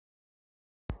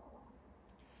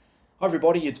Hi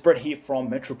everybody, it's Brett here from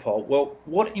Metropole. Well,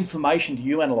 what information do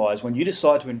you analyse when you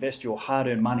decide to invest your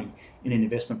hard-earned money in an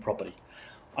investment property?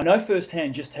 I know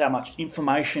firsthand just how much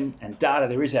information and data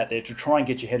there is out there to try and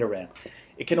get your head around.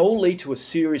 It can all lead to a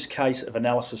serious case of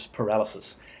analysis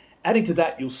paralysis. Adding to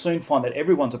that, you'll soon find that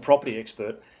everyone's a property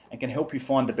expert and can help you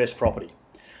find the best property.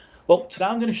 Well, today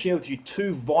I'm going to share with you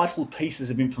two vital pieces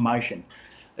of information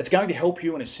that's going to help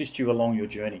you and assist you along your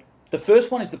journey. The first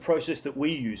one is the process that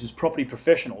we use as property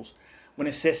professionals when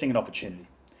assessing an opportunity.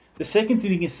 The second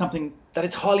thing is something that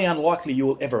it's highly unlikely you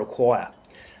will ever acquire,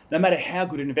 no matter how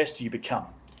good an investor you become.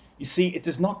 You see, it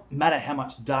does not matter how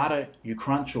much data you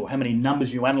crunch or how many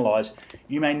numbers you analyse,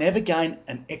 you may never gain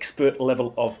an expert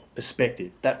level of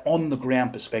perspective, that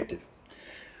on-the-ground perspective.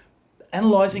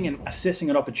 Analysing and assessing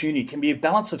an opportunity can be a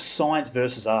balance of science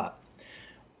versus art.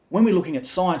 When we're looking at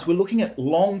science, we're looking at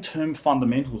long-term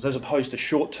fundamentals as opposed to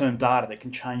short-term data that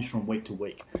can change from week to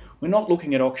week. We're not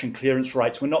looking at auction clearance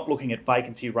rates, we're not looking at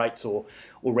vacancy rates or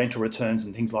rental returns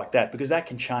and things like that, because that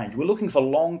can change. We're looking for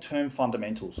long-term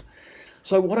fundamentals.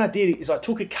 So what I did is I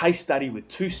took a case study with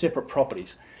two separate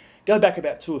properties. Go back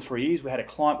about 2 or 3 years, we had a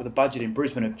client with a budget in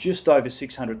Brisbane of just over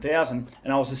 600,000,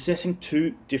 and I was assessing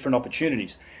two different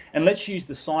opportunities. And let's use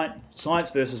the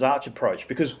science versus art approach,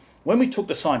 because when we took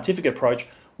the scientific approach,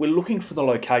 we're looking for the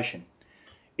location.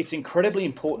 It's incredibly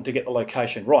important to get the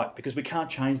location right because we can't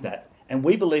change that, and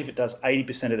we believe it does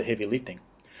 80% of the heavy lifting.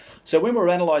 So when we were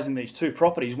analysing these two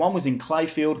properties, one was in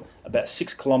Clayfield, about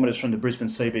 6 kilometres from the Brisbane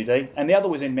CBD, and the other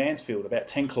was in Mansfield, about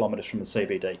 10 kilometres from the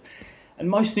CBD. And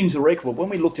most things are equal. When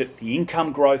we looked at the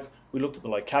income growth, we looked at the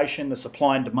location, the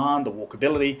supply and demand, the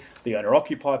walkability, the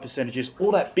owner-occupier percentages,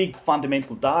 all that big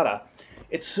fundamental data,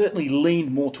 it certainly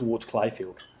leaned more towards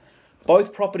Clayfield.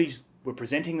 Both properties were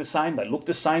presenting the same, they looked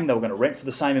the same, they were going to rent for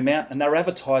the same amount, and they were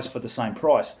advertised for the same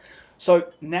price. So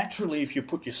naturally, if you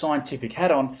put your scientific hat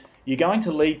on, you're going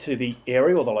to lead to the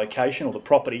area or the location or the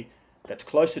property that's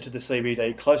closer to the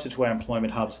CBD, closer to our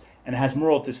employment hubs, and has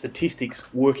more of the statistics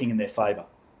working in their favour.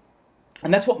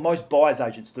 And that's what most buyers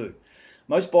agents do.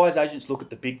 Most buyers agents look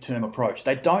at the big term approach.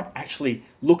 They don't actually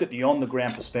look at the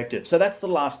on-the-ground perspective. So that's the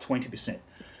last 20%.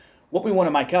 What we want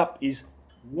to make up is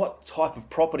what type of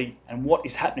property and what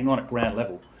is happening on at ground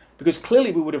level. Because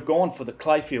clearly we would have gone for the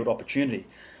Clayfield opportunity.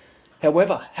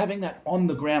 However, having that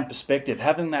on-the-ground perspective,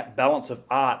 having that balance of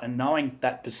art and knowing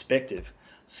that perspective,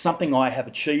 something I have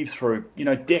achieved through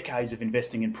decades of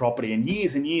investing in property and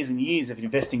years and years and years of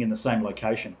investing in the same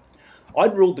location.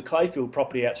 I'd ruled the Clayfield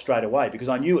property out straight away because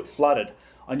I knew it flooded.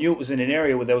 I knew it was in an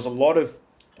area where there was a lot of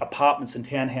apartments and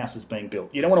townhouses being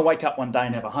built. You don't want to wake up one day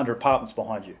and have 100 apartments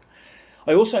behind you.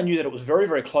 I also knew that it was very,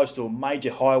 very close to a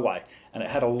major highway and it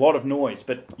had a lot of noise,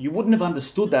 but you wouldn't have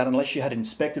understood that unless you had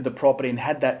inspected the property and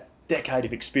had that decade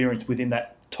of experience within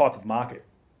that type of market.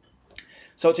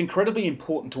 So it's incredibly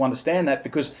important to understand that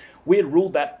because we had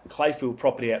ruled that Clayfield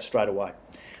property out straight away.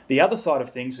 The other side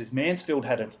of things is Mansfield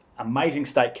had an amazing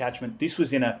state catchment. This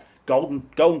was in a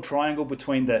golden triangle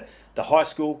between the high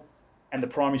school and the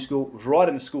primary school. It was right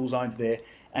in the school zones there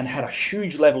and had a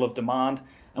huge level of demand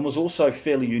and was also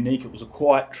fairly unique. It was a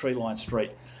quiet tree-lined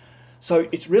street. So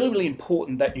it's really, really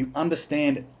important that you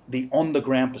understand the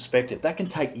on-the-ground perspective. That can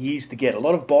take years to get. A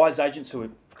lot of buyers agents who are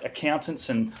accountants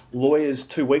and lawyers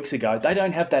 2 weeks ago, they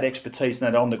don't have that expertise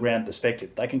and that on-the-ground perspective.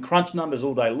 They can crunch numbers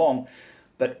all day long,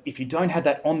 but if you don't have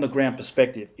that on-the-ground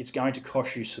perspective, it's going to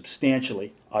cost you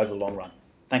substantially over the long run.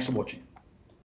 Thanks for watching.